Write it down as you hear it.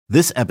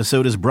This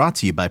episode is brought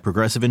to you by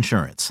Progressive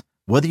Insurance.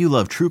 Whether you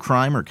love true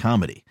crime or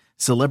comedy,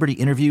 celebrity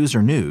interviews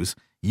or news,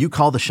 you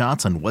call the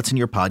shots on what's in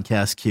your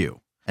podcast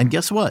queue. And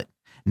guess what?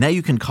 Now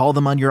you can call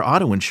them on your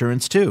auto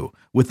insurance too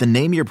with the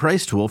Name Your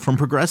Price tool from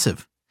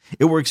Progressive.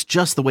 It works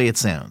just the way it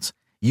sounds.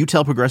 You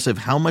tell Progressive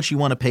how much you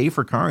want to pay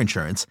for car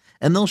insurance,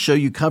 and they'll show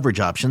you coverage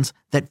options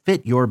that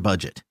fit your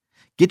budget.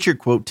 Get your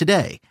quote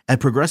today at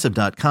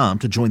Progressive.com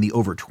to join the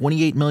over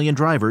 28 million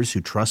drivers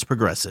who trust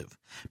Progressive.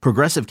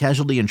 Progressive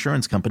Casualty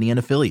Insurance Company and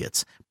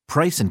Affiliates.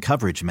 Price and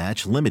coverage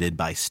match limited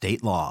by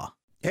state law.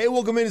 Hey,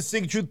 welcome into the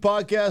Seeking Truth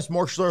Podcast.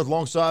 Mark Schlereth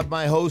alongside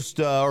my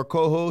host, or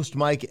co-host,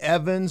 Mike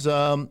Evans.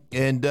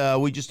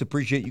 We just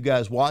appreciate you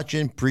guys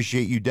watching,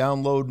 appreciate you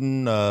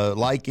downloading,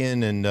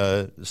 liking,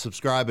 and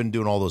subscribing,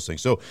 doing all those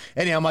things. So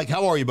anyhow, Mike,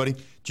 how are you, buddy?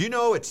 Do you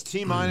know it's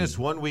T-minus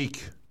 1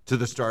 week to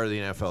the start of the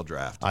NFL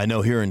draft? I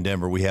know here in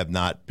Denver we have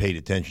not paid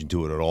attention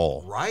to it at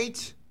all. Right?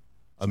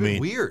 It's been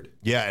weird.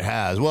 Yeah, it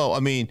has. Well, I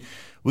mean,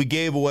 we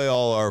gave away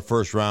all our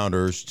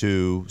first-rounders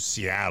to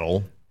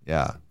Seattle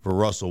for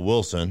Russell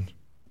Wilson.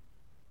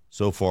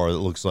 So far, it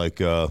looks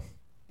like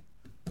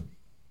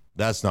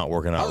that's not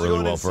working out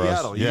really well for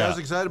Seattle? us. You guys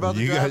excited about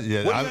the draft?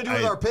 What are you going to do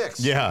with our picks?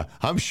 Yeah,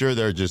 I'm sure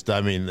they're just,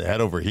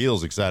 head over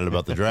heels excited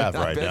about the draft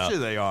right now. I bet you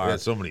they are. We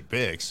had so many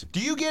picks. Do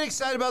you get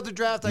excited about the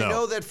draft? No. I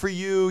know that for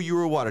you, you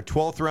were, a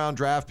 12th round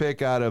draft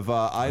pick out of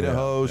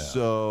Idaho.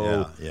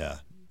 Yeah.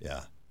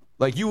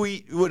 Like, you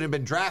wouldn't have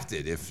been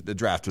drafted if the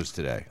draft was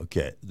today.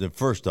 Okay,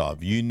 first off,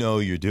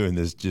 you're doing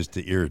this just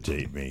to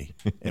irritate me,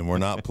 and we're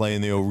not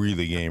playing the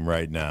O'Reilly game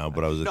right now,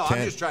 but I was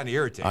I'm just trying to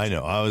irritate you. I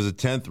know. I was a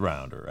 10th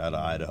rounder out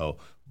of Idaho.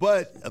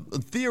 But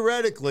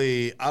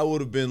theoretically, I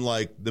would have been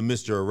like the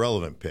Mr.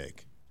 Irrelevant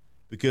pick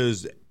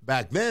because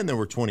back then there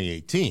were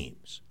 28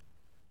 teams.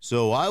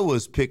 So I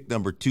was pick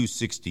number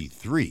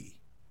 263.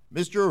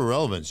 Mr.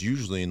 Irrelevant's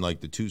usually in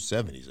like the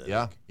 270s,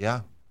 I think.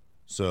 Yeah.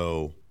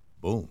 So,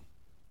 boom.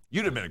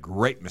 You'd have been a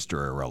great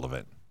Mr.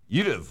 Irrelevant.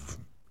 You'd have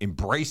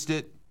embraced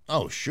it.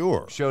 Oh,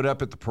 sure. Showed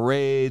up at the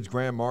parades,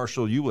 Grand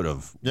Marshal. You would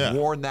have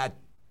worn that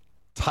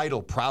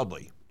title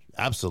proudly.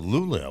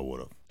 Absolutely, I would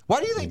have.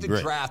 Why do you think the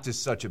draft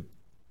is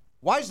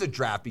why has the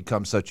draft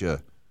become such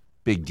a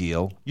big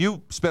deal?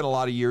 You spent a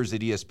lot of years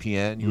at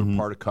ESPN. You were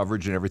part of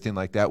coverage and everything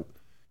like that. Do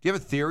you have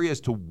a theory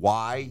as to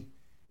why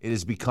it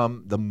has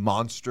become the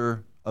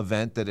monster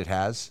event that it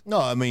has? No,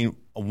 I mean,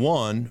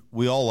 one,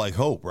 we all like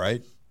hope,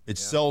 right? It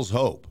sells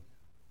hope.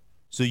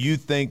 So you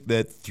think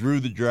that through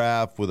the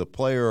draft with a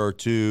player or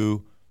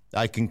two,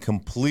 I can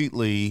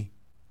completely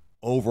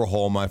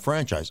overhaul my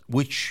franchise,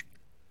 which,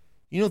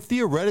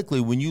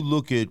 theoretically, when you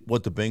look at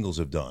what the Bengals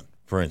have done,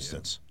 for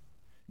instance.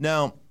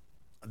 Now,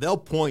 they'll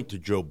point to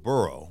Joe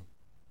Burrow,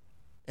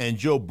 and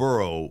Joe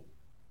Burrow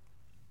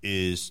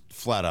is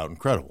flat out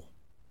incredible.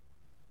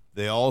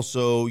 They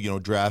also,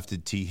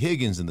 drafted T.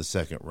 Higgins in the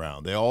second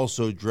round. They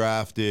also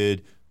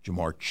drafted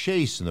Jamar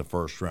Chase in the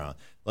first round.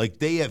 Like,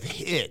 they have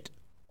hit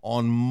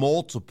on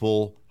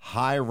multiple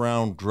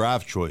high-round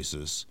draft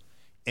choices.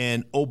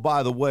 And, oh,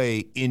 by the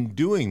way, in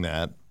doing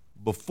that,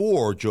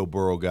 before Joe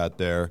Burrow got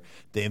there,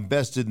 they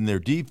invested in their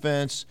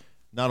defense,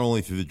 not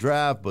only through the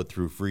draft, but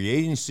through free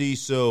agency.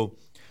 So,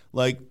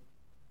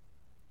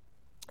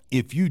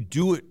 if you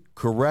do it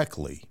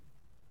correctly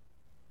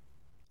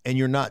and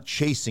you're not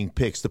chasing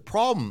picks, the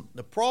problem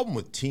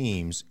with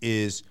teams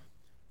is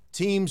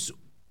teams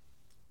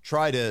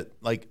try to,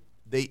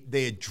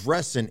 they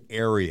address an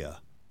area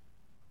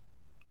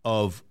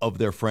of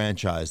their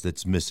franchise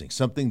that's missing,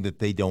 something that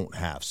they don't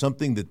have,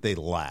 something that they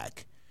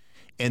lack.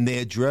 And they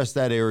address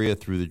that area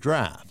through the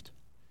draft.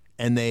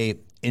 And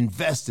they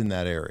invest in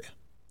that area.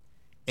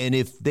 And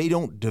if they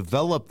don't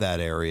develop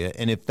that area,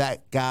 and if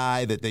that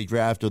guy that they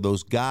draft or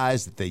those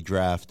guys that they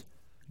draft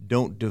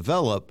don't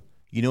develop,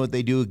 you know what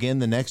they do again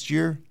the next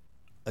year?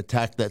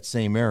 Attack that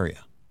same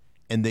area.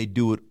 And they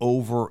do it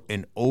over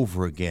and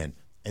over again.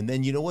 And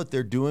then you know what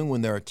they're doing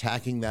when they're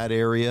attacking that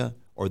area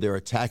or they're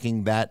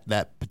attacking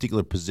that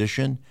particular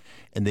position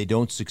and they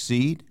don't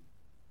succeed?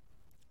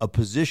 A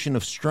position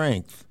of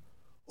strength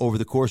over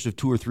the course of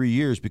 2 or 3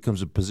 years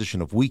becomes a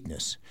position of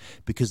weakness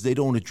because they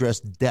don't address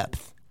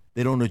depth.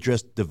 They don't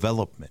address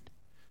development.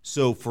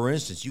 So, for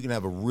instance, you can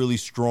have a really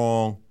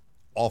strong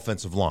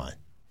offensive line,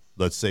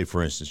 let's say,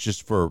 for instance,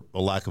 just for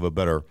a lack of a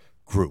better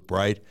group,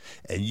 right?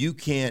 And you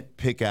can't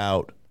pick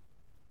out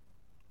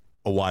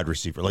a wide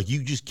receiver. Like,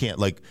 you just can't,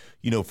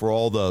 for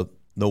all the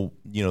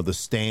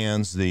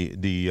stands,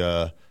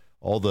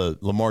 all the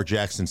Lamar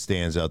Jackson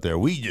stands out there,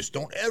 we just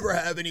don't ever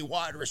have any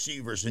wide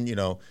receivers. And,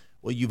 well,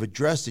 you've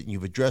addressed it,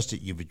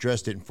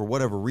 and for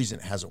whatever reason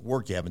it hasn't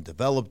worked. You haven't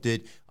developed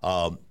it.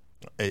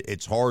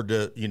 It's hard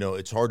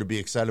to be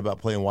excited about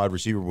playing wide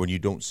receiver when you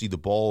don't see the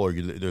ball or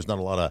there's not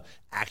a lot of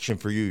action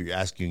for you. You're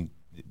asking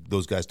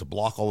those guys to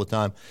block all the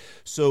time.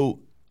 So,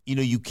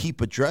 you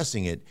keep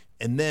addressing it,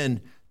 and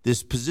then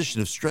this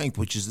position of strength,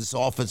 which is this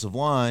offensive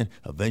line,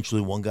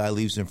 eventually one guy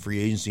leaves in free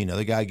agency,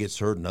 another guy gets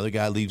hurt, another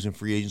guy leaves in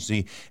free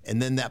agency,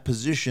 and then that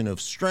position of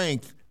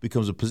strength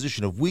becomes a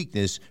position of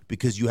weakness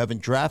because you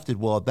haven't drafted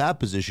well at that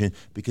position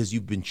because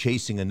you've been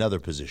chasing another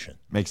position.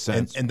 Makes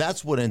sense. And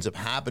that's what ends up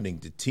happening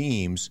to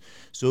teams.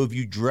 So if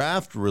you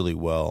draft really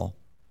well,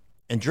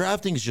 and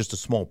drafting is just a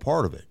small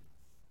part of it.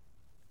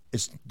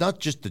 It's not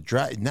just the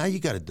draft. Now you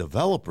got to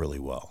develop really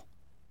well.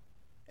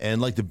 And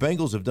like the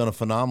Bengals have done a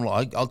phenomenal,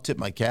 I'll tip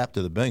my cap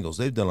to the Bengals.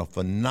 They've done a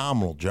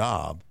phenomenal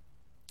job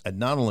at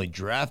not only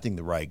drafting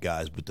the right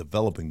guys, but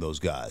developing those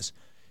guys.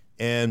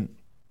 And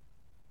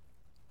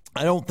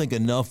I don't think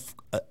enough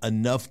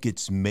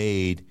gets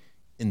made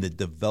in the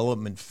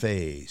development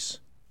phase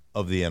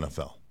of the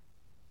NFL.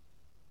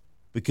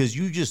 Because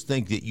you just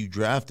think that you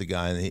draft a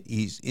guy and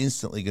he's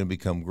instantly going to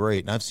become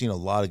great. And I've seen a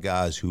lot of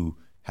guys who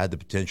had the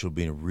potential of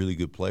being really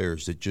good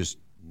players that just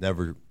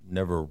never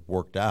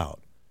worked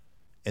out.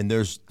 And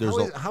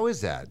how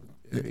is that?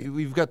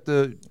 We've got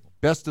the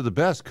best of the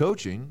best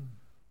coaching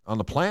on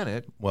the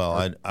planet.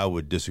 Well, I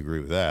would disagree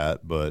with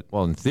that, but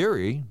in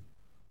theory.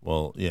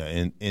 Well,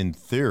 yeah, in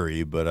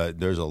theory, but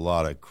there's a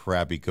lot of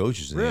crappy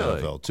coaches in the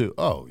NFL too.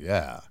 Oh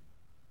yeah,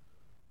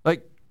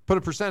 like put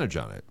a percentage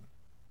on it.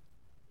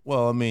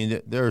 Well, I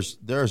mean, there's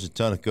a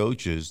ton of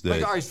coaches that.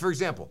 Like, all right, for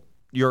example,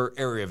 your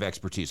area of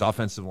expertise,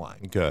 offensive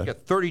line. Okay, you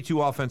got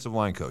 32 offensive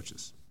line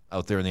coaches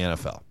out there in the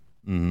NFL.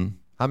 Mm-hmm.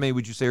 How many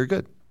would you say are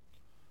good?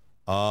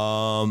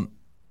 I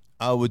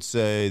would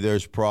say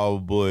there's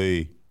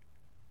probably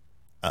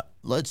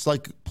let's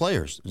like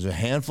players. There's a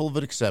handful of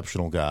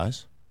exceptional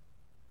guys,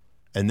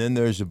 and then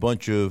there's a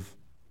bunch of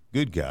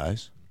good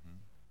guys,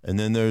 and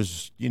then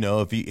there's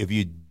if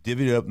you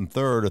divvy it up in a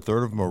third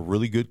of them are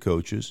really good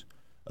coaches,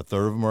 a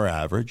third of them are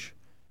average,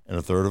 and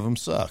a third of them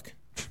suck.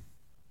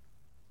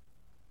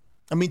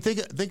 I mean,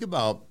 think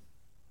about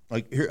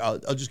like here.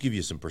 I'll just give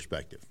you some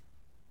perspective.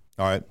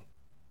 All right.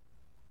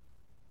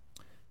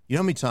 You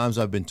know how many times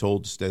I've been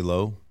told to stay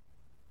low?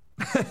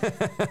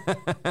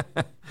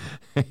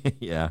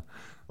 Yeah.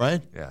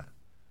 Right? Yeah.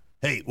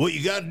 Hey, what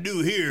you got to do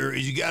here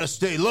is you got to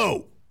stay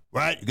low,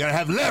 right? You got to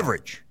have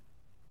leverage.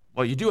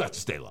 Well, you do have to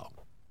stay low.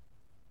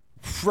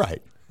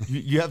 Right.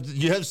 You have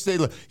to stay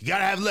low. You got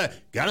to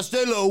have got to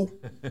stay low,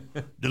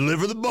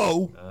 deliver the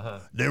bow,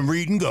 then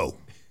read and go.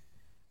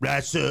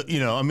 That's, I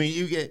mean,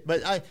 you get,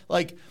 but I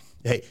like,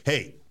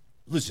 hey,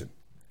 listen,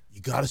 you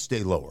got to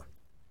stay lower.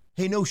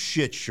 Hey, no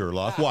shit,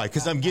 Sherlock. Why?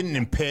 Because I'm getting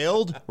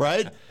impaled,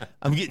 right?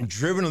 I'm getting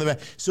driven on the back.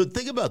 So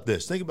think about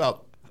this. Think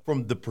about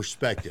from the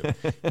perspective.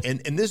 And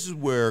this is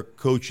where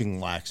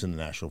coaching lacks in the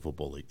National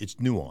Football League. It's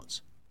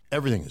nuance.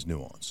 Everything is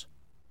nuance.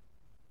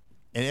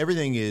 And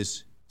everything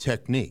is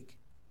technique.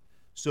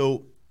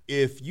 So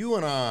if you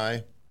and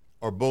I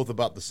are both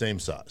about the same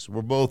size,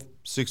 we're both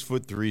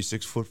 6'3",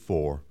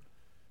 6'4".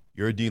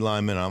 You're a D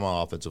lineman, I'm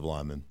an offensive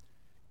lineman.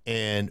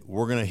 And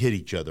we're going to hit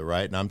each other,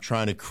 right? And I'm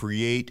trying to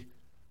create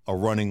a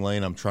running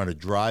lane. I'm trying to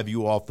drive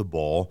you off the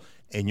ball,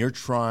 and you're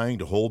trying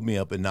to hold me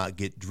up and not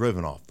get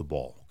driven off the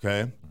ball,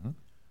 okay? Mm-hmm.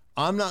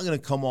 I'm not going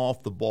to come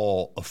off the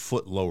ball a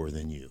foot lower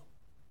than you.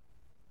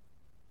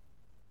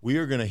 We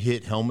are going to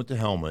hit helmet to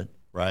helmet,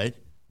 right?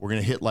 We're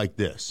going to hit like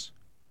this.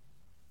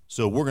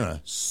 So we're going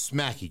to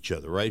smack each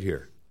other right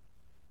here.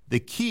 The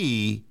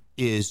key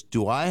is,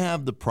 do I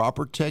have the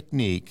proper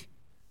technique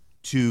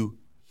to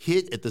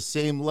hit at the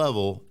same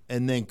level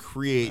and then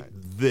create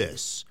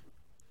this?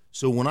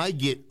 So when I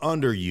get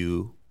under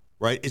you,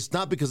 right, it's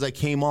not because I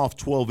came off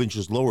 12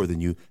 inches lower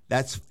than you.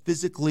 That's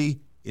physically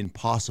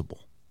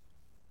impossible.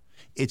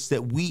 It's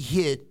that we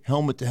hit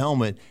helmet to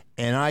helmet,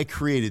 and I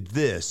created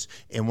this.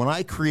 And when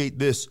I create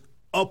this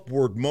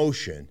upward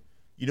motion,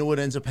 you know what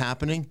ends up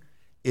happening?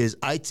 Is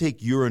I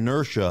take your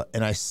inertia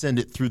and I send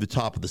it through the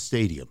top of the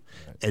stadium.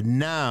 Right. And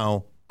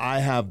now I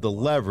have the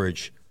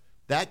leverage.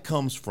 That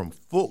comes from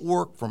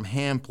footwork, from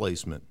hand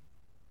placement.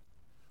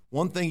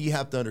 One thing you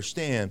have to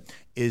understand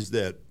is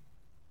that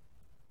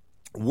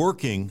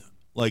working,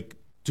 like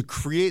to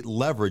create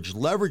leverage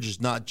is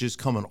not just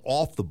coming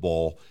off the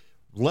ball.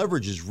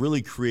 Leverage is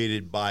really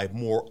created by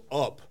more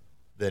up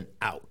than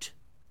out.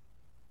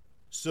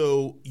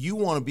 So you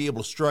want to be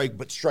able to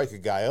strike a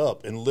guy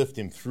up and lift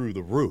him through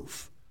the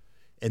roof.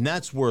 And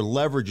that's where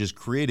leverage is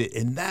created,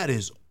 and that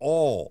is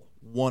all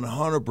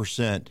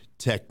 100%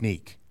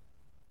 technique.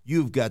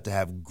 You've got to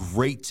have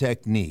great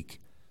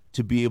technique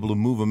to be able to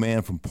move a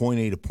man from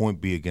point A to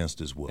point B against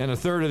his will. And a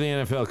third of the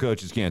NFL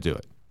coaches can't do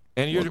it.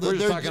 And we're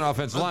just talking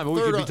offensive line, but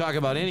we could be talking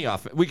about any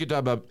offense. We could talk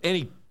about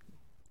any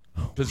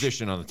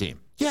position on the team.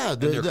 Yeah.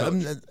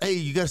 Hey,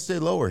 you got to stay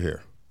lower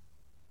here.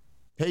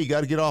 Hey, you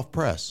got to get off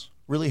press.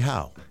 Really,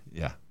 how?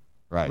 Yeah.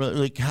 Right. Really,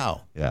 like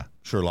how? Yeah.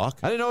 Sherlock?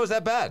 I didn't know it was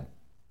that bad.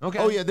 Okay.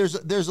 Oh, yeah,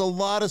 there's a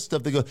lot of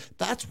stuff that goes.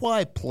 That's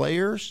why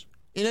players,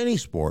 in any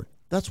sport,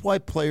 that's why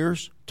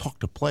players talk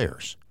to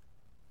players.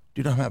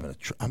 Dude, I'm having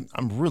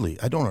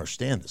I don't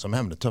understand this. I'm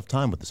having a tough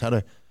time with this.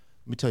 Let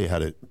me tell you how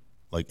to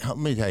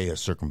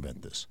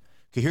circumvent this.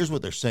 okay, here's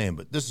what they're saying,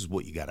 but this is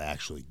what you got to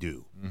actually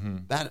do. Mm-hmm.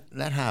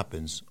 That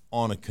happens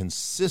on a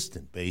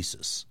consistent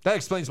basis. That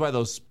explains why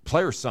those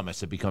player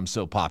summits have become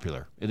so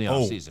popular in the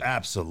offseason.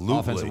 Absolutely.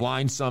 Offensive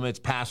line summits,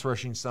 pass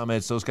rushing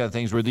summits, those kind of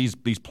things where these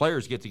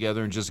players get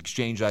together and just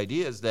exchange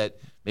ideas that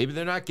maybe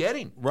they're not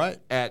getting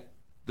at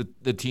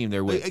the team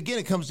they're with. Again,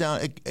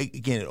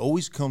 it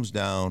always comes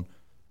down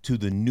to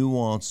the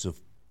nuance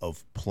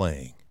of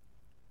playing.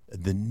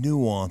 The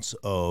nuance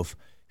of,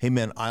 hey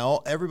man,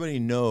 everybody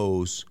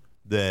knows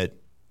that,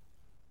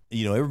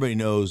 everybody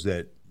knows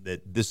that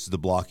this is the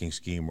blocking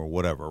scheme or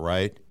whatever,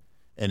 right?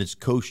 And it's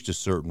coached a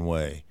certain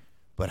way.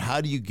 But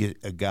how do you get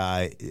a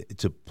guy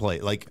to play?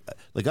 Like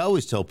I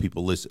always tell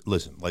people,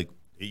 listen, like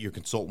you're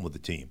consulting with the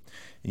team,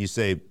 and you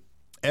say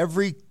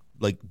every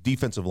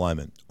defensive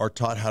lineman are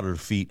taught how to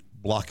defeat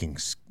blocking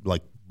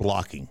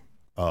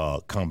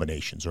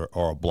combinations or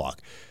a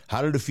block,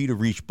 how to defeat a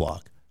reach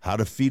block, how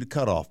to defeat a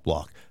cutoff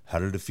block, how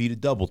to defeat a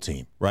double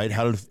team, right?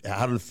 How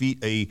to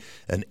defeat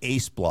an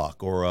ace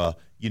block or a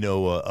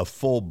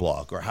full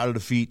block, or how to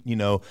defeat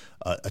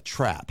a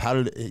trap.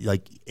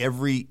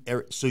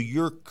 So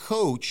you're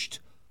coached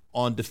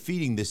on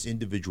defeating this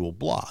individual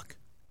block.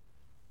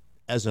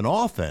 As an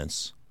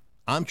offense,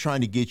 I'm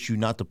trying to get you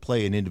not to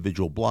play an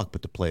individual block,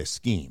 but to play a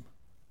scheme.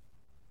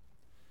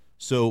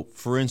 So,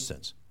 for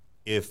instance,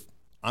 if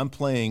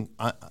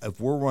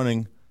we're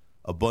running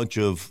a bunch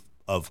of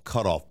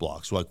cutoff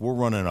blocks, like we're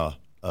running a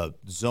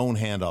zone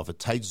handoff, a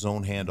tight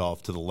zone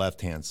handoff to the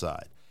left-hand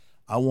side,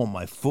 I want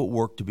my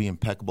footwork to be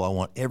impeccable. I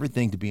want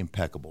everything to be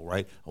impeccable,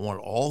 right? I want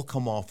it all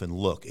come off and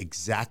look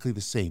exactly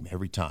the same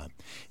every time.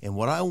 And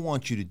what I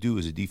want you to do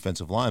as a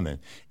defensive lineman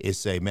is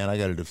say, man, I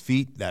got to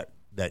defeat that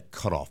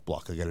cutoff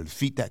block. I got to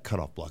defeat that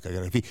cutoff block. I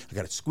got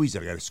to squeeze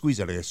it. I got to squeeze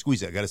it. I got to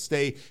squeeze it. I got to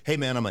stay. Hey,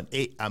 man, I'm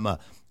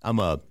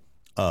a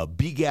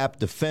B gap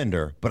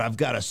defender, but I've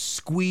got to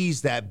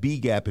squeeze that B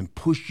gap and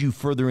push you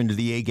further into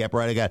the A gap,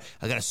 right? I got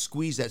to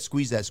squeeze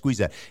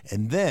that.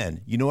 And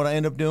then, you know what I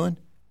end up doing?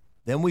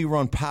 Then we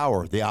run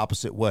power the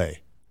opposite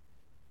way.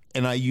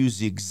 And I use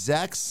the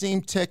exact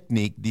same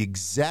technique, the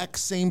exact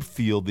same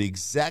feel, the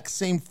exact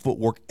same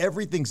footwork.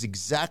 Everything's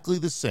exactly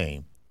the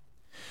same.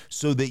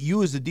 So that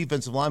you as a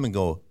defensive lineman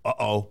go,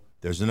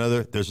 there's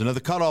another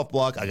cutoff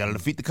block. I got to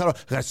defeat the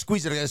cutoff. I got to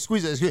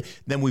squeeze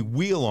it. Then we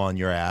wheel on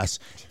your ass,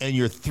 and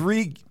you're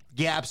 3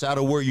 gaps out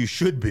of where you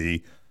should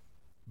be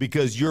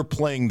because you're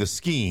playing the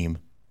scheme.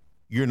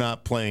 You're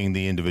not playing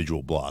the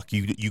individual block.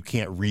 You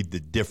can't read the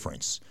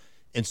difference.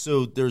 And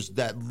so there's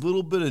that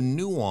little bit of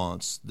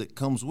nuance that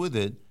comes with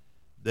it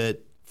that,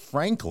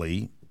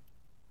 frankly,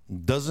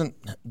 doesn't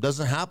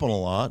happen a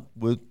lot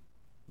with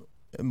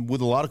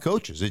a lot of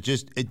coaches.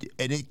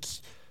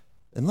 It's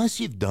unless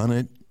you've done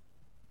it.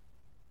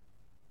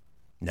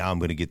 Now I'm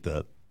going to get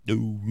Well,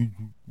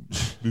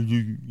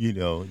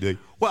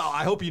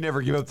 I hope you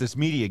never give up this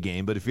media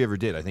game, but if you ever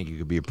did, I think you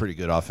could be a pretty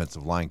good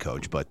offensive line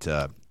coach, but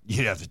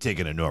you'd have to take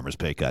an enormous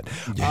pay cut.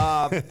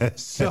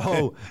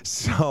 So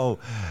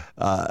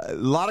a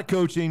lot of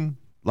coaching,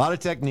 a lot of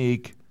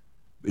technique.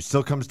 It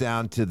still comes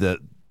down to the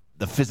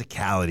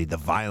physicality, the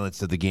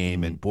violence of the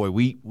game, and boy,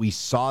 we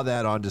saw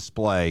that on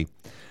display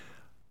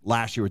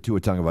last year with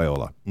Tua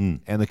Tagovailoa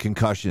and the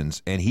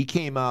concussions, and he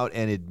came out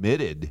and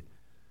admitted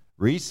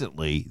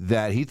recently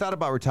that he thought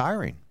about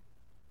retiring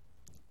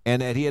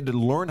and that he had to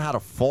learn how to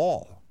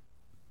fall.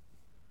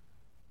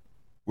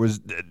 Were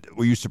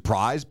you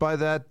surprised by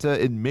that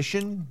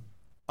admission?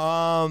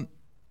 No,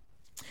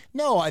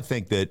 I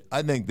think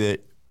that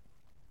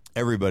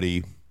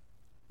everybody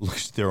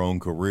looks at their own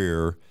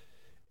career,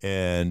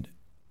 and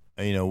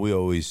we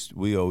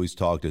always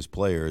talked as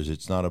players.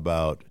 It's not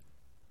about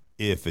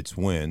if, it's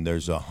when.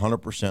 There's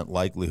 100%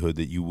 likelihood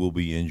that you will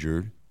be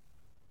injured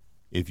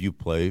if you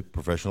play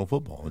professional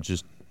football. It's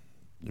just,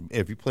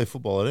 if you play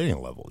football at any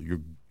level, you're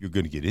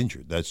going to get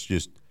injured. That's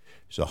just,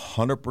 it's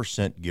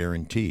 100%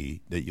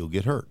 guarantee that you'll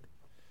get hurt.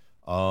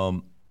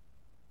 And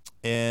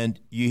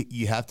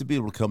you have to be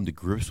able to come to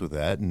grips with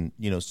that. And,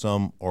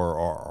 some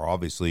are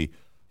obviously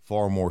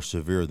far more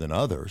severe than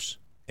others.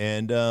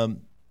 And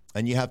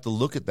you have to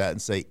look at that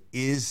and say,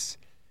 is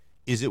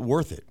it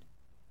worth it?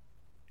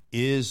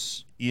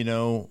 Is,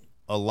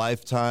 a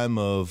lifetime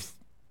of,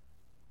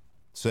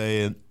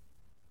 say,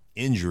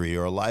 injury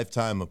or a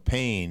lifetime of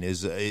pain,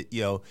 is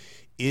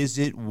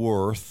it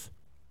worth,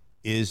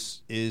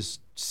 is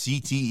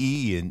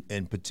CTE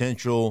and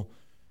potential,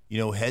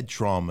 head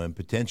trauma and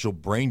potential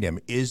brain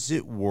damage, is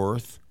it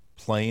worth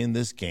playing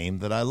this game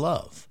that I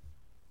love?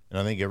 And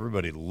I think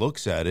everybody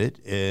looks at it,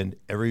 and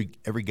every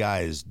guy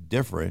is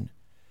different.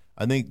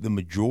 I think the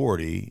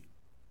majority,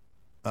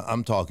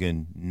 I'm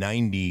talking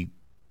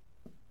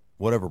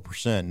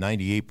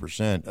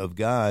 98% of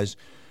guys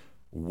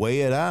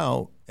weigh it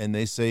out and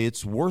they say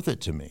it's worth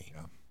it to me.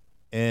 Yeah.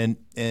 And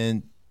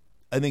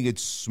I think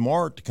it's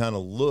smart to kind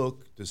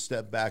of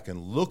step back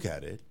and look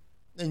at it.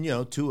 And,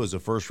 Tua's a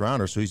first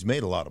rounder, so he's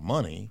made a lot of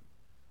money.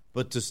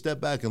 But to step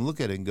back and look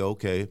at it and go,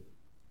 okay,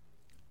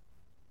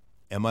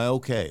 am I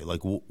okay?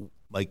 Like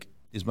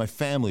is my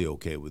family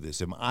okay with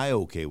this? Am I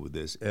okay with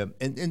this?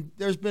 And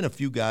there's been a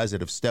few guys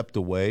that have stepped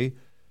away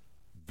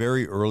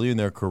very early in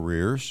their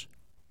careers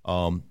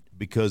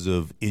because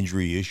of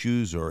injury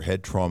issues or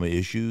head trauma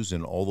issues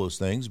and all those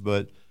things.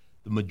 But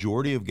the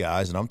majority of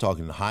guys, and I'm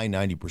talking the high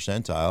 90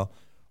 percentile,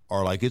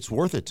 are like, it's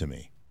worth it to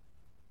me.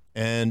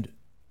 And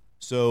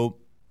so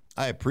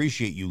I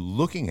appreciate you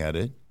looking at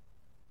it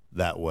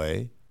that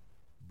way.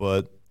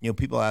 But,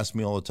 people ask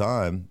me all the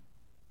time,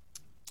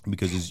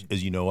 because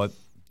as you know, I've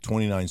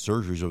 29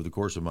 surgeries over the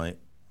course of my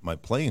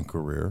playing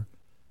career.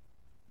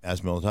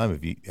 Ask me all the time,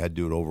 if you had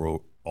to do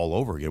it all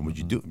over again, would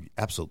you do it?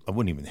 Absolutely. I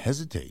wouldn't even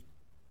hesitate,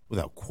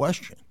 without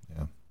question.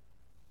 Yeah.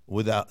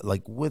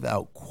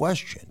 Without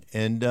question.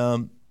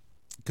 And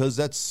because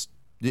that's,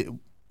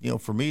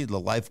 for me, the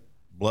life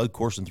blood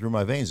coursing through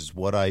my veins. It's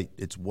what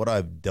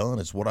I've done.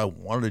 It's what I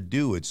wanted to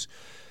do.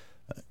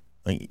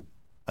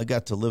 I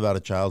got to live out a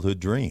childhood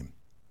dream.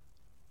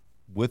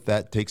 With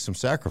that takes some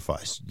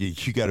sacrifice.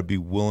 You got to be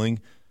willing.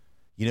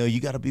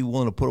 You got to be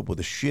willing to put up with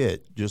the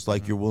shit, just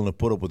like you're willing to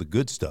put up with the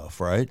good stuff,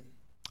 right?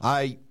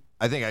 I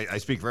think I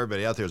speak for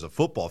everybody out there as a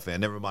football fan,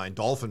 never mind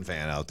Dolphin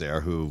fan out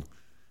there, who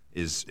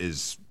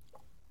is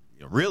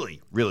really,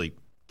 really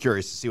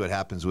curious to see what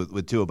happens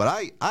with Tua.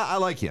 But I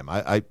like him.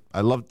 I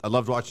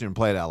loved watching him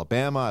play at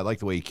Alabama. I like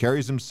the way he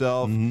carries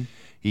himself. Mm-hmm.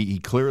 He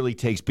clearly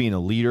takes being a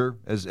leader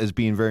as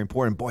being very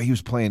important. Boy, he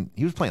was playing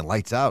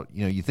lights out.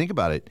 You think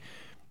about it.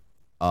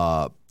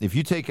 If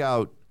you take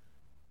out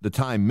the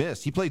time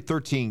missed, he played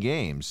 13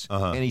 games,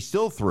 and he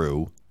still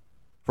threw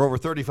for over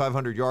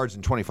 3,500 yards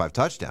and 25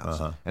 touchdowns.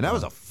 And that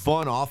was a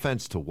fun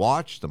offense to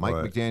watch, the Mike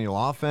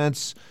McDaniel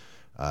offense.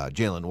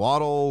 Jalen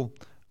Waddle,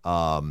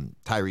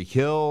 Tyreek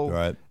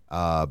Hill,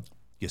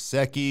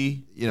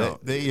 Gesicki.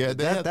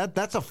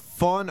 That's a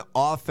fun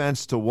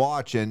offense to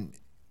watch, and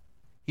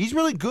he's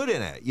really good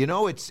in it.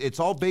 It's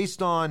all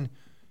based on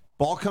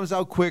ball comes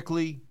out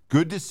quickly,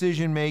 good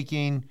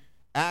decision-making,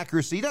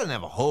 accuracy. He doesn't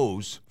have a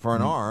hose for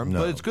an arm,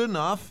 but it's good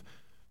enough.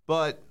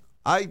 But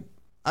I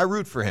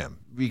root for him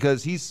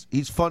because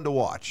he's fun to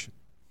watch.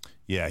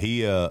 Yeah,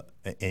 he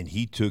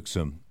took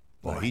some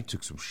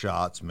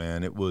shots,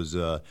 man. It was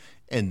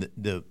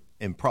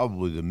and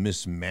probably the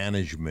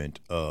mismanagement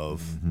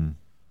of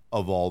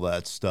all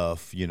that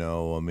stuff,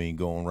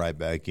 going right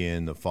back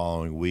in the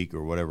following week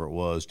or whatever it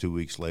was, 2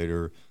 weeks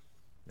later.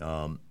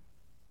 I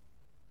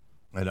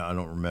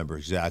don't remember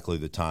exactly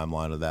the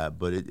timeline of that,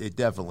 but it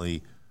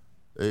definitely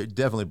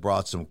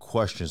brought some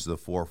questions to the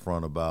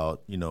forefront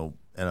about,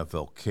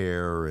 NFL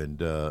care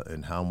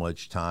and how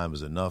much time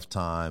is enough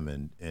time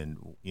and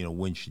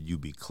when should you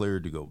be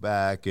cleared to go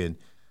back and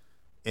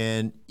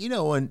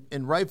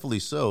rightfully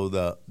so,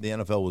 the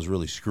NFL was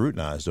really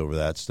scrutinized over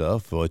that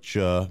stuff, which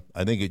I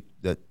think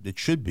it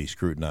should be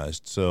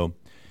scrutinized. So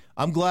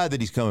I'm glad that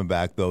he's coming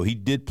back, though. He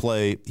did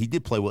play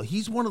well.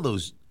 He's one of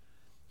those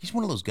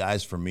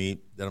guys for me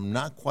that I'm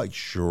not quite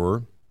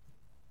sure.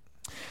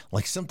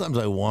 Like sometimes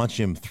I watch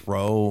him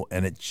throw,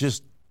 and it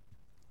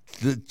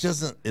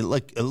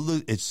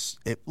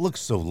looks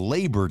so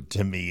labored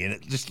to me, and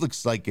it just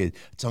looks like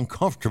it's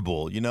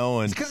uncomfortable, And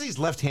it's because he's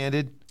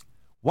left-handed.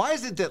 Why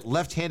is it that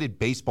left-handed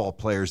baseball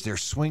players, their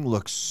swing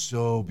looks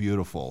so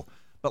beautiful,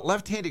 but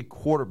left-handed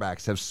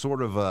quarterbacks have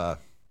sort of a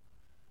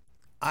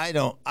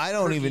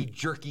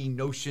jerky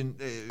notion?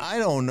 I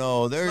don't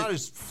know. They're not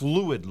as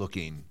fluid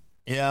looking.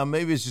 Yeah,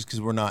 maybe it's just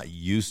because we're not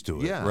used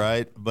to it,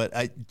 right? But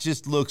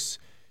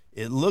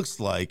it looks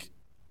like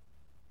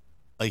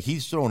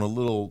he's throwing a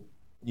little,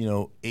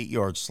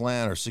 8-yard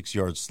slant or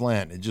 6-yard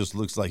slant. It just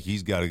looks like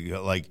he's got to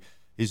go,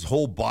 his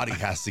whole body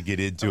has to get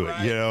into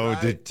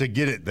it, to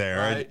get it there.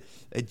 Right.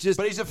 It just,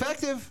 but he's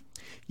effective.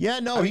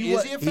 Yeah, no,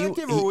 is he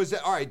effective, or was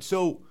that all right?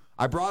 So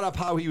I brought up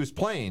how he was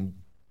playing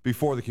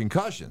before the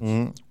concussions.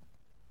 Mm-hmm.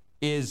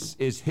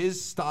 Is his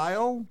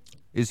style?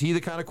 Is he the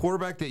kind of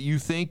quarterback that you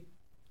think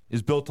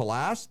is built to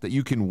last, that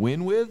you can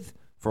win with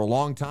for a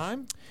long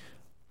time,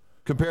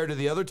 compared to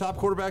the other top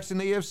quarterbacks in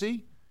the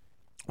AFC?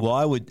 Well,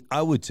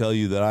 I would tell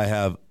you that I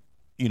have,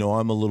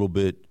 I'm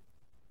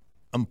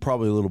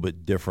probably a little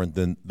bit different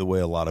than the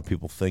way a lot of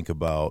people think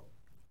about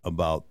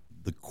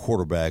the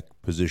quarterback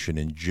position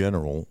in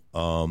general,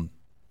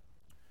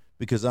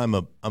 because I'm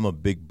a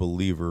big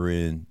believer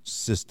in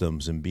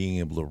systems and being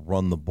able to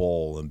run the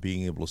ball and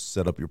being able to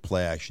set up your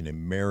play action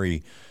and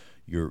marry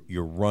your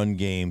run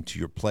game to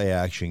your play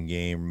action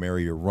game,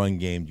 marry your run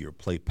game to your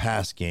play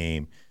pass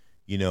game,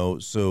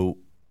 So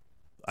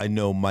I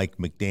know Mike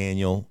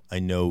McDaniel. I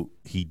know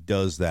he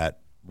does that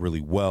really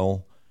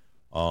well,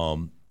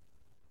 and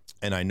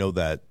I know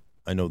that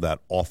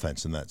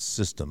offense and that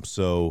system.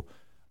 So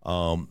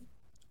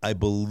I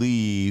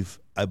believe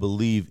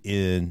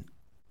in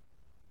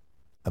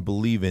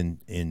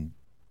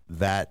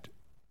that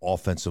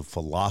offensive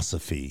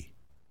philosophy.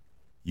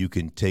 You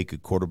can take a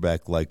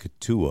quarterback like a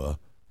Tua,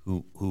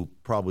 who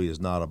probably is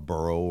not a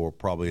Burrow, or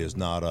probably is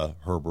not a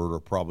Herbert,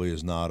 or probably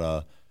is not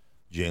a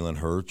Jalen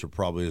Hurts, or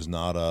probably is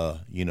not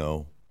a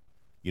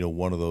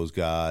one of those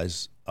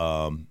guys,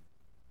 and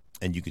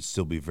you could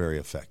still be very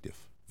effective.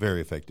 Very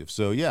effective.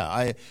 So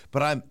yeah,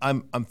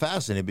 I'm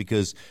fascinated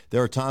because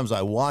there are times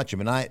I watch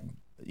him, and I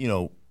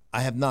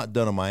have not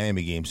done a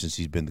Miami game since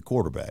he's been the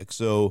quarterback.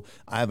 So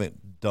I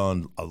haven't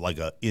done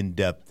a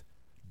in-depth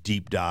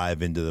deep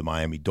dive into the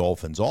Miami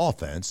Dolphins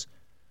offense.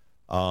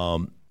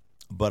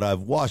 But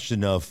I've watched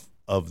enough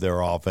of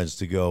their offense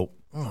to go,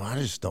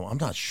 I'm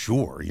not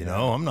sure,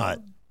 I'm not.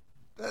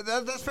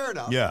 That's fair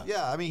enough. Yeah.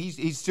 Yeah. I mean,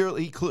 he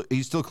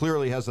still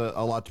clearly has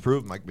a lot to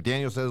prove. Mike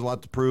McDaniels has a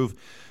lot to prove.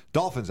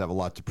 Dolphins have a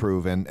lot to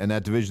prove, and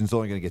that division's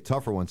only going to get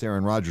tougher once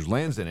Aaron Rodgers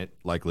lands in it,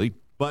 likely.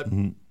 But,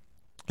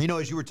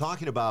 as you were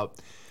talking about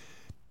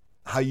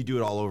how you do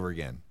it all over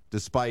again,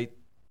 despite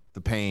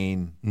the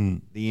pain,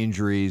 the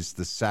injuries,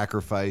 the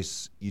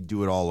sacrifice, you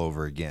do it all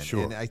over again.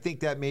 Sure. And I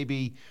think that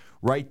maybe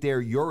right there,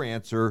 your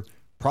answer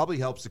probably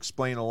helps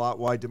explain a lot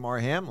why DeMar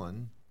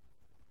Hamlin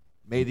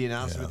made the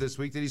announcement this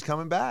week that he's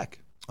coming back.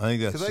 I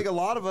think that's because I think a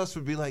lot of us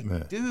would be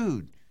like,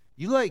 dude,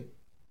 you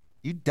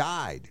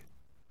died,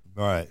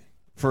 all right,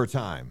 for a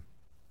time,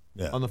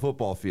 on the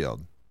football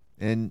field,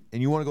 and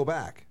you want to go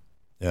back.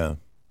 Yeah,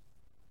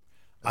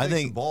 I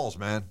think some balls,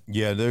 man.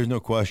 Yeah, there's no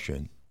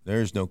question.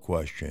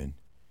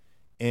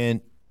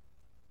 And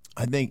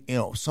I think,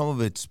 some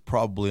of it's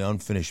probably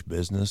unfinished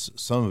business.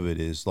 Some of it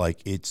is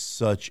it's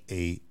such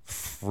a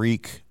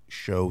freak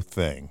show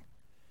thing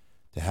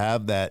to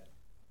have that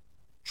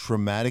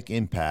traumatic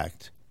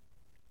impact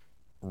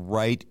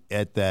right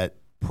at that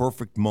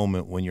perfect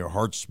moment when your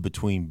heart's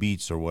between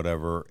beats or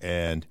whatever,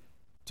 and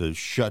to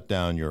shut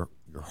down your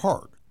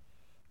heart.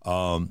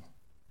 And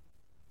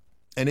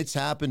it's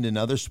happened in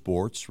other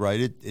sports,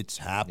 right? It's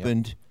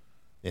happened. Yep.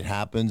 It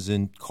happens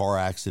in car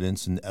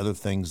accidents and other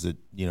things that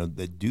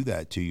that do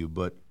that to you.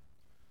 But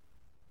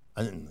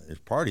there's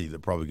a party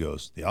that probably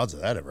goes, the odds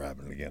of that ever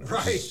happening again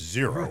are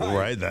zero,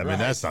 right? I mean,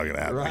 that's not going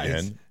to happen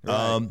again.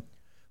 Right.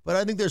 But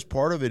I think there's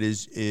part of it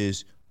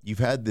is you've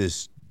had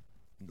this,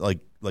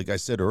 like I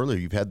said earlier,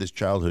 you've had this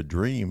childhood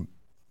dream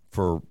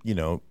for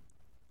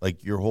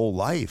your whole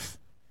life,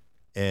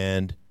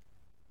 and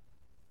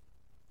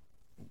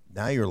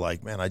now you're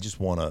like, man, I just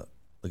want to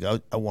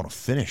I want to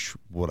finish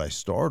what I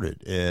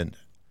started, and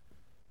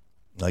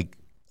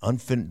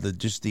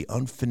the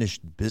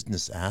unfinished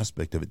business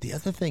aspect of it. The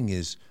other thing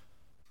is,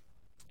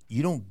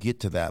 you don't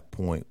get to that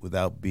point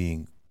without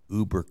being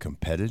uber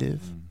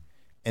competitive,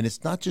 and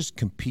it's not just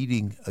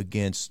competing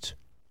against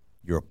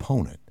your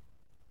opponent.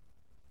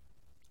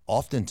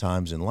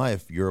 Oftentimes in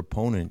life, your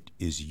opponent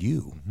is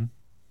you. Mm-hmm.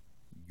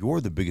 You're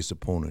the biggest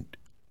opponent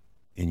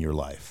in your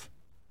life,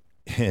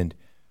 and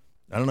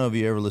I don't know if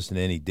you ever listened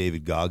to any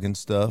David Goggins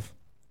stuff.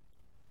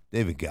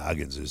 David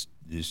Goggins is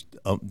just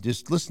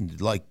listen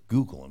to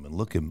Google him and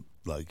look him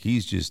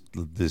he's just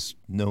this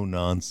no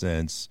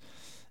nonsense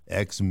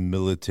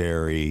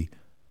ex-military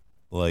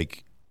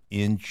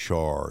in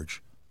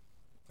charge.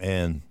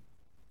 And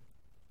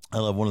I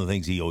love one of the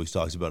things he always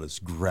talks about is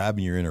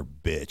grabbing your inner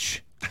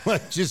bitch.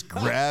 Just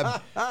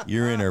grab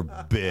your inner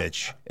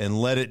bitch and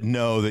let it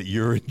know that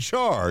you're in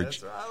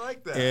charge. I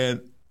like that.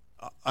 And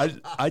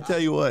I tell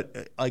you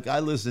what, I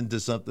listened to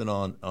something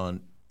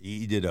on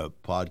he did a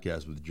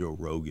podcast with Joe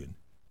Rogan,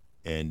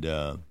 and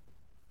I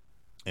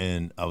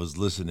was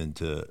listening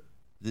to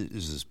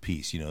this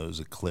piece, there was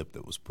a clip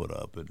that was put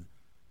up, and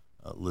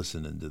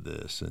listening to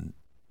this, and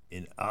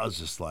I was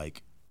just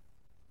like,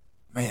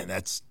 man,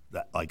 that's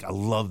that, I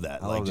love that.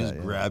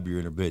 Grab your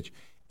inner bitch.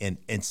 And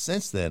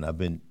since then I've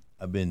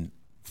been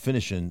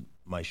finishing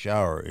my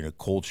shower in a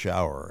cold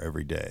shower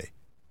every day,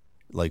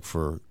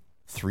 for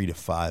 3 to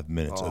 5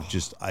 minutes of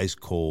just ice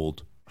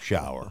cold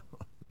shower.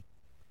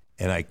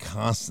 And I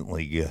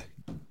constantly get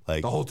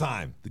the whole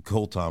time.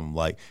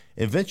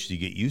 Eventually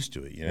you get used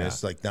to it.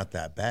 It's not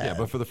that bad. Yeah,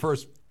 but for the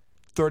first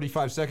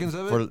 35 seconds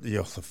of it,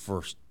 the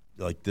first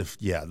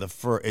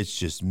it's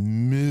just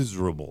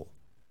miserable,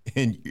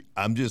 and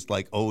I'm just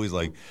always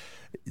like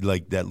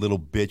that little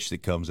bitch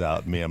that comes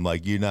out in me. I'm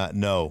like, you're not,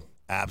 no,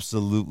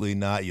 absolutely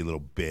not, you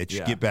little bitch.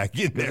 Yeah. Get back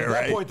in there. At that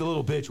right? point, the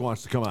little bitch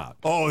wants to come out.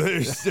 Oh,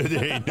 there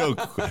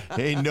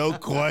ain't no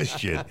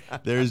question.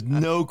 There's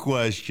no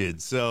question.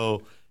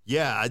 So.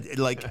 Yeah,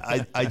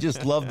 I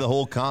just love the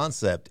whole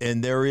concept,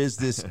 and there is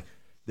this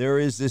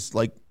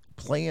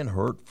playing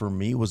hurt for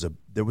me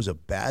there was a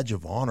badge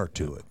of honor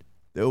to it.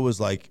 There was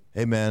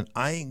hey man,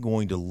 I ain't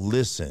going to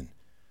listen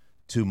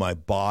to my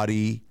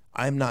body.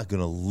 I'm not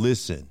going to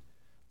listen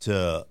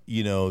to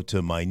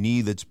to my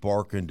knee that's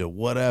barking, to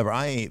whatever.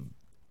 I ain't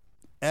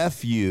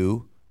F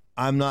you.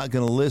 I'm not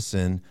going to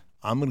listen.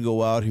 I'm going to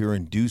go out here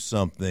and do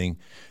something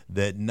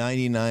that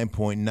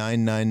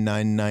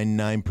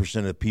 99.99999%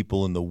 of the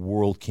people in the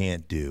world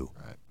can't do.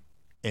 Right.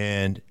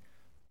 And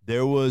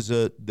there was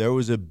a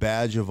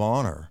badge of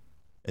honor,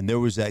 and there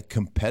was that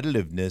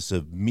competitiveness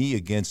of me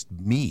against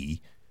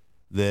me,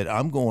 that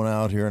I'm going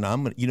out here and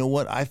I'm going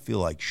to, I feel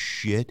like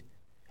shit,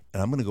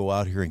 and I'm going to go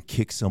out here and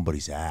kick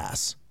somebody's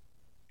ass.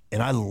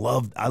 And I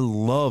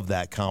love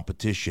that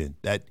competition,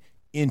 that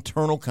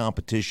internal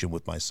competition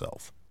with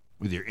myself.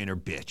 With your inner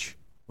bitch.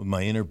 With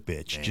my inner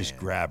bitch. Man, just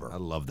grab her. I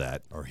love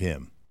that. Or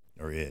him.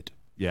 Or it.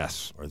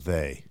 Yes. Or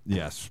they.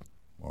 Yes.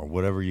 or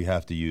whatever you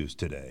have to use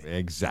today.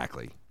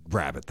 Exactly.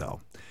 Grab it,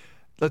 though.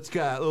 Let's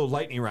get a little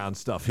lightning round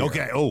stuff here.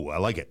 Okay. Oh, I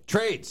like it.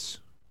 Trades.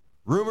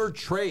 Rumored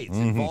trades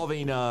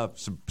involving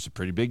some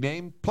pretty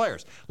big-name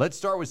players. Let's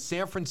start with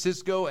San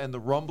Francisco and the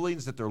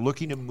rumblings that they're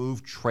looking to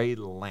move Trey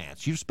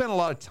Lance. You've spent a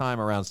lot of time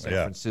around San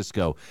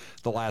Francisco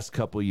the last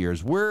couple of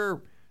years.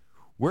 Where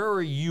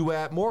are you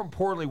at? More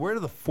importantly, where do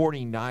the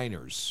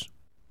 49ers,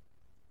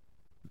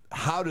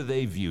 how do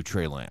they view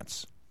Trey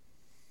Lance?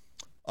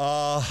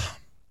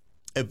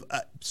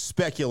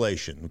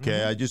 Speculation,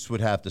 okay? I just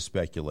would have to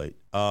speculate.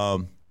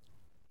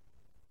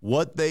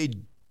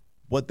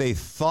 What they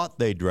thought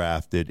they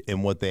drafted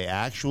and what they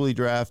actually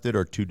drafted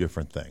are two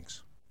different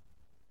things.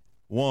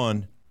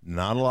 One,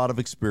 not a lot of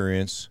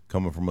experience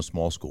coming from a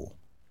small school.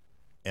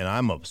 And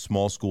I'm a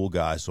small school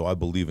guy, so I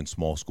believe in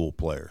small school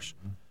players.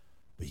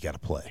 But you got to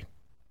play.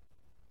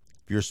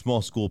 If you're a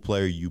small school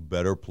player, you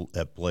better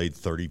have played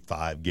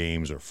 35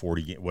 games or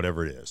 40 games,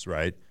 whatever it is,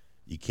 right?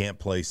 You can't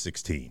play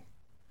 16.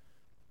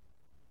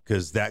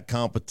 Because that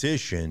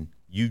competition,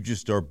 you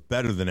just are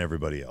better than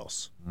everybody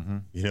else.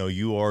 You know,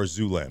 you are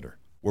Zoolander.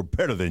 We're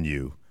better than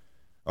you.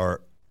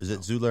 Or is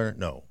it Zoolander?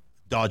 No.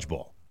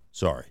 Dodgeball.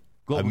 Sorry.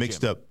 I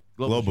mixed up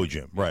Globo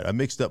Gym. Right. I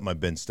mixed up my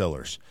Ben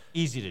Stillers.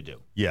 Easy to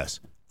do. Yes.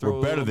 We're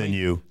better than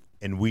you,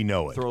 and we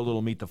know it. Throw a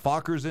little Meet the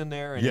Fockers in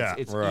there, and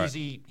it's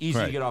easy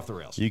to get off the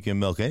rails. You can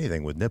milk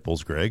anything with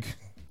nipples, Greg.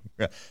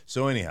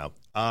 So anyhow,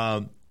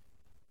 I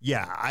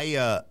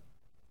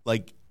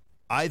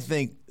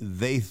think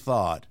they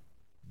thought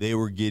they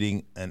were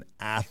getting an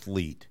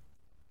athlete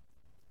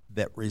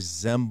that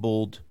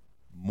resembled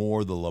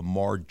more the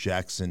Lamar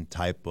Jackson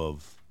type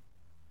of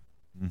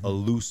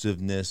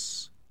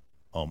elusiveness,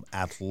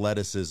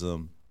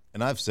 athleticism.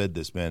 And I've said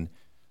this, man.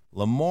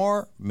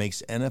 Lamar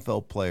makes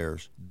NFL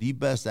players, the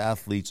best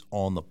athletes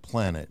on the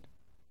planet,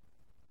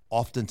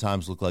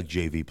 oftentimes look like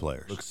JV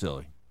players. Looks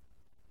silly.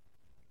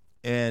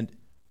 And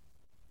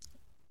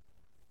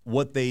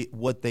what they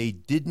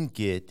didn't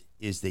get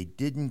is they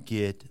didn't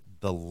get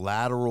the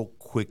lateral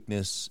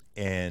quickness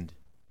and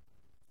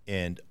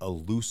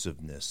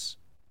elusiveness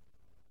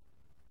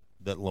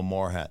that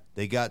Lamar had.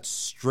 They got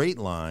straight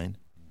line,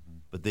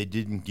 but they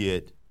didn't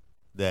get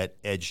that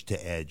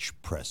edge-to-edge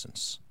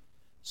presence.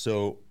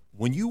 So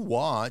when you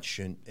watch,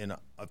 and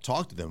I've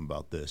talked to them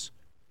about this,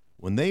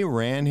 when they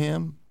ran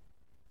him,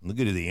 look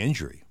at the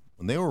injury.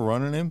 When they were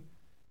running him,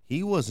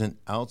 he wasn't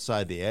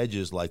outside the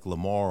edges like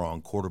Lamar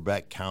on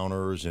quarterback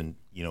counters and,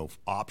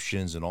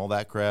 options and all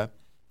that crap.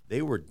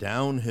 They were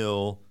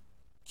downhill,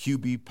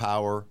 QB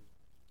power,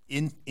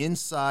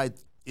 inside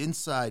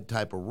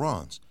type of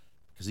runs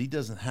because he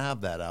doesn't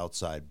have that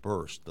outside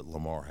burst that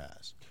Lamar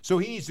has. So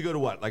he needs to go to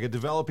what? Like a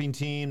developing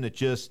team that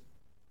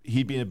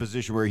he'd be in a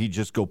position where he'd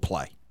just go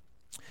play.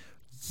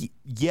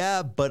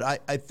 Yeah, but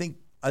I think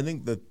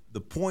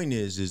the point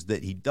is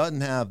that he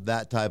doesn't have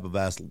that type of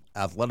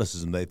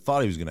athleticism they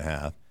thought he was going to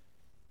have,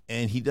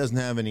 and he doesn't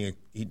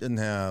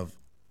have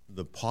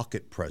the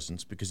pocket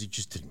presence because he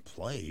just didn't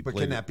play. But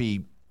can that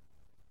be?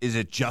 Is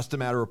it just a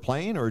matter of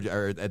playing, or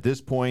at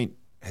this point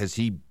has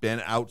he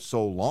been out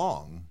so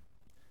long?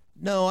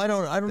 No, I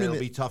don't. It'll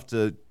be tough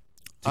to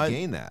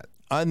gain that.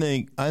 I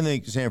think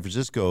San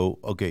Francisco.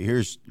 Okay,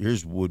 here's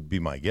would be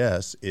my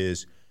guess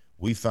is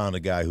we found a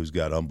guy who's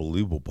got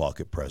unbelievable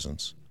pocket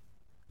presence,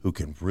 who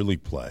can really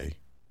play,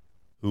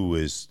 who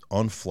is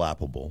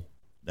unflappable.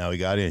 Now he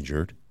got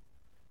injured,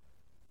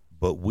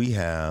 but we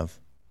have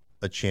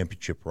a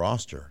championship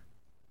roster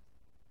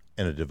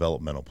and a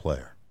developmental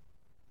player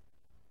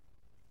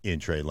in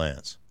Trey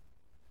Lance.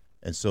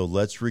 And so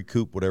let's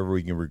recoup whatever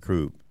we can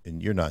recoup.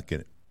 And you're not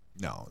going to.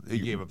 No, you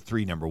gave up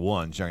 3 number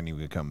ones. You're not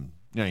even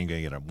going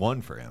to get a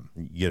 1 for him.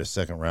 You get a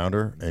second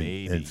rounder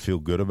and feel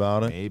good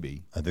about it.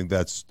 Maybe. I think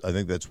that's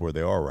where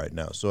they are right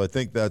now. So I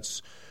think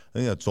that's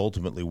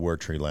ultimately where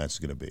Trey Lance is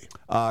going to be.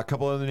 A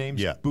couple other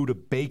names. Yeah.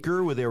 Budda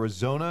Baker with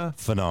Arizona.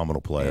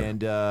 Phenomenal player. And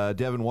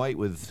Devin White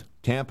with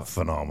Tampa.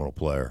 Phenomenal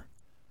player.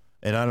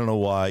 And I don't know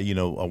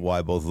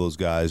why both of those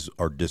guys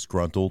are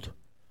disgruntled.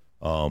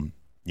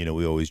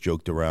 We always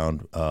joked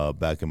around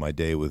back in my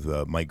day with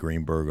Mike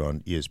Greenberg on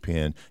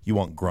ESPN. You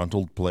want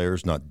gruntled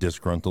players, not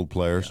disgruntled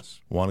players. Yes.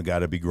 Want a guy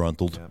to be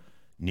gruntled. Yep.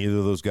 Neither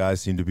of those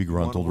guys seem to be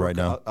gruntled right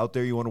now. Out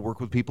there, you want to work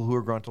with people who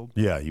are gruntled?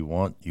 Yeah, you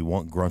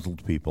want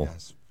gruntled people.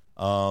 Yes.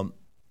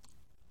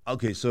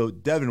 Okay, so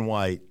Devin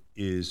White's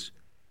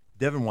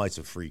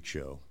a freak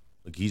show.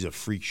 Like he's a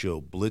freak show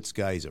blitz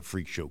guy. He's a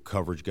freak show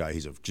coverage guy.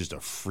 He's just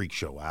a freak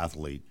show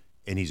athlete,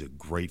 and he's a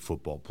great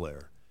football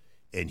player.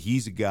 And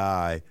he's a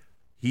guy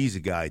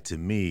to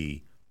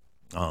me.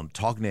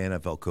 Talking to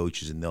NFL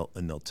coaches, and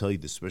they'll tell you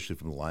this, especially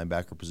from the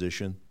linebacker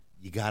position,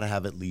 you got to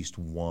have at least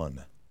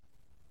one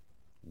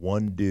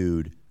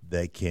dude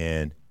that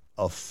can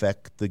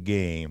affect the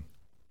game.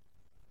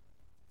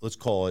 Let's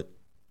call it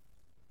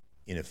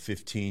in a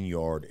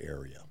 15-yard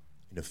area,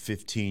 in a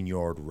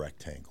 15-yard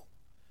rectangle.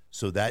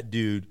 So that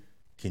dude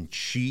can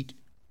cheat.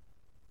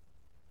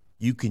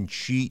 You can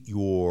cheat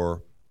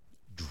your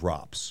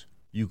drops.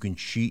 You can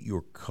cheat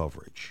your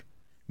coverage,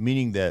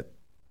 meaning that,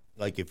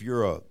 like if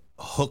you're a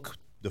hook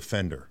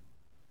defender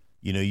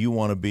You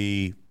want to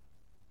be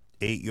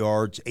 8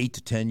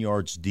 to 10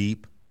 yards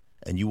deep,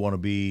 and you want to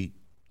be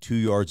 2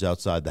 yards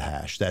outside the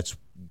hash. That's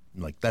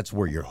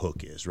where your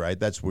hook is, right?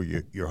 That's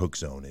where your hook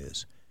zone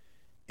is.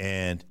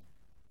 And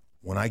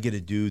when I get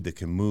a dude that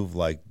can move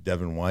like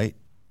Devin White,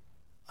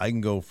 I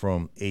can go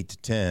from 8 to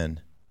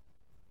 10,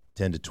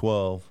 10 to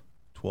 12,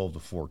 12 to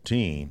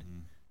 14,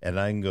 and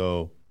I can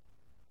go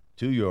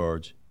 2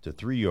 yards to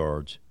 3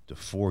 yards to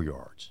 4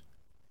 yards.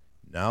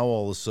 Now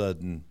all of a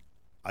sudden,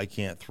 I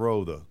can't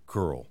throw the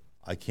curl.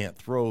 I can't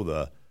throw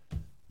the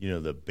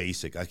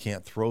basic. I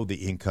can't throw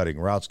the in-cutting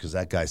routes because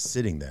that guy's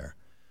sitting there.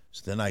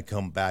 So then I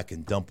come back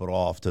and dump it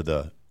off to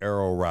the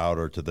arrow route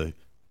or to the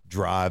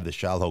drive, the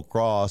shallow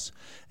cross,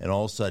 and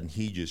all of a sudden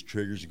he just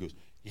triggers and goes,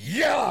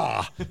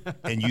 yeah!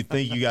 And you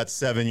think you got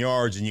 7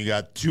 yards and you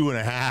got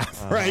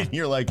 2.5, right? And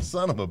you're like,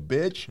 son of a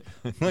bitch.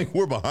 Like,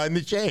 we're behind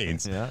the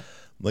chains. Yeah.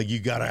 Like, you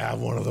got to have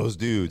one of those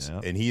dudes.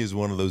 Yeah. And he is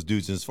one of those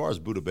dudes. And as far as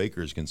Budda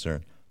Baker is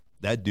concerned,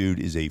 that dude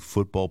is a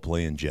football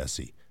playing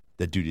Jesse.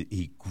 That dude,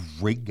 he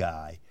great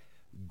guy,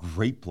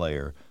 great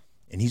player.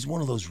 And he's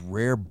one of those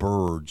rare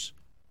birds.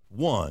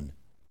 One,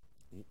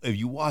 if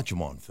you watch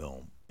him on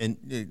film, and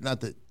not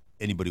that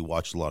anybody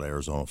watched a lot of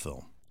Arizona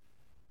film,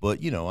 but,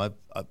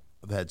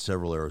 I've had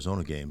several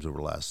Arizona games over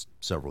the last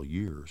several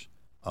years.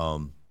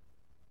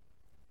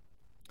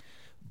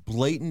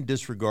 Blatant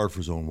disregard for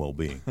his own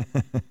well-being.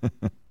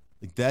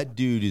 Like, that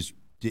dude is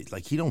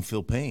like, he don't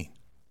feel pain.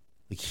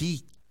 Like,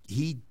 he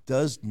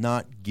does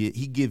not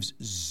he gives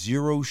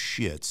zero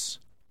shits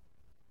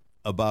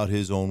about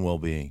his own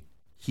well-being.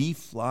 He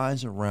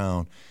flies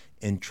around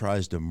and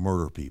tries to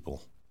murder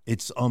people.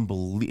 It's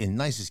unbelievable. And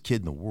nicest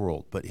kid in the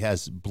world, but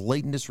has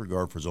blatant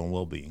disregard for his own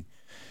well-being.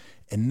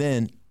 And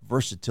then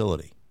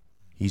versatility.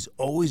 He's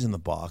always in the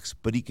box,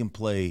 but he can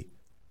play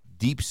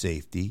deep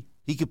safety.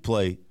 He can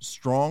play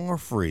strong or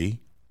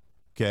free,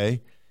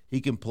 okay? He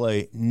can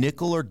play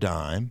nickel or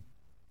dime,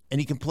 and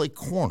he can play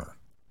corner.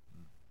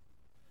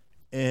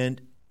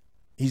 And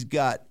he's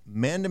got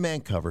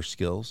man-to-man cover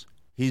skills.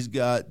 He's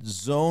got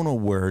zone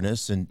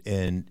awareness and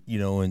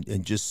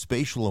just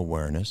spatial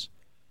awareness.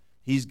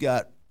 He's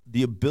got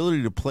the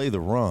ability to play the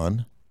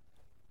run.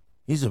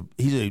 He's a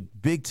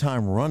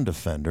big-time run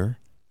defender.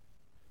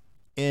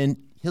 And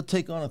he'll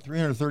take on a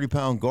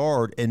 330-pound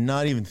guard and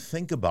not even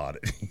think about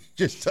it. He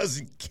just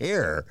doesn't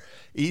care.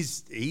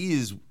 He's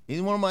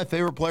one of my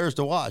favorite players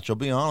to watch, I'll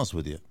be honest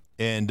with you.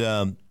 And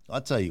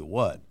I'll tell you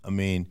what. I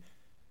mean,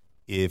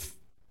 if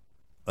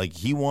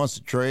he wants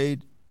to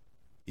trade,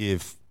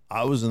 if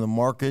I was in the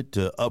market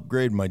to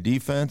upgrade my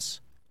defense,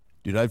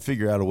 dude, I'd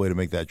figure out a way to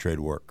make that trade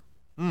work.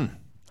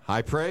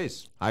 High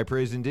praise. High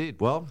praise indeed.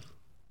 Well,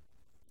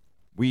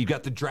 we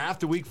got the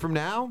draft a week from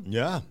now.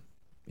 Yeah.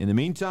 In the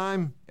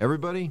meantime,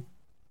 everybody,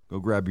 go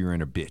grab your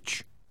inner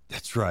bitch.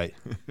 That's right.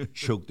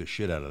 Choke the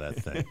shit out of that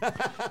thing.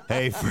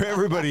 Hey, for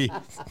everybody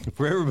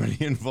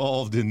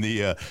involved in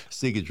the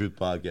Seek and Truth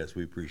podcast,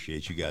 we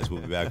appreciate you guys.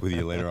 We'll be back with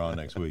you later on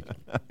next week.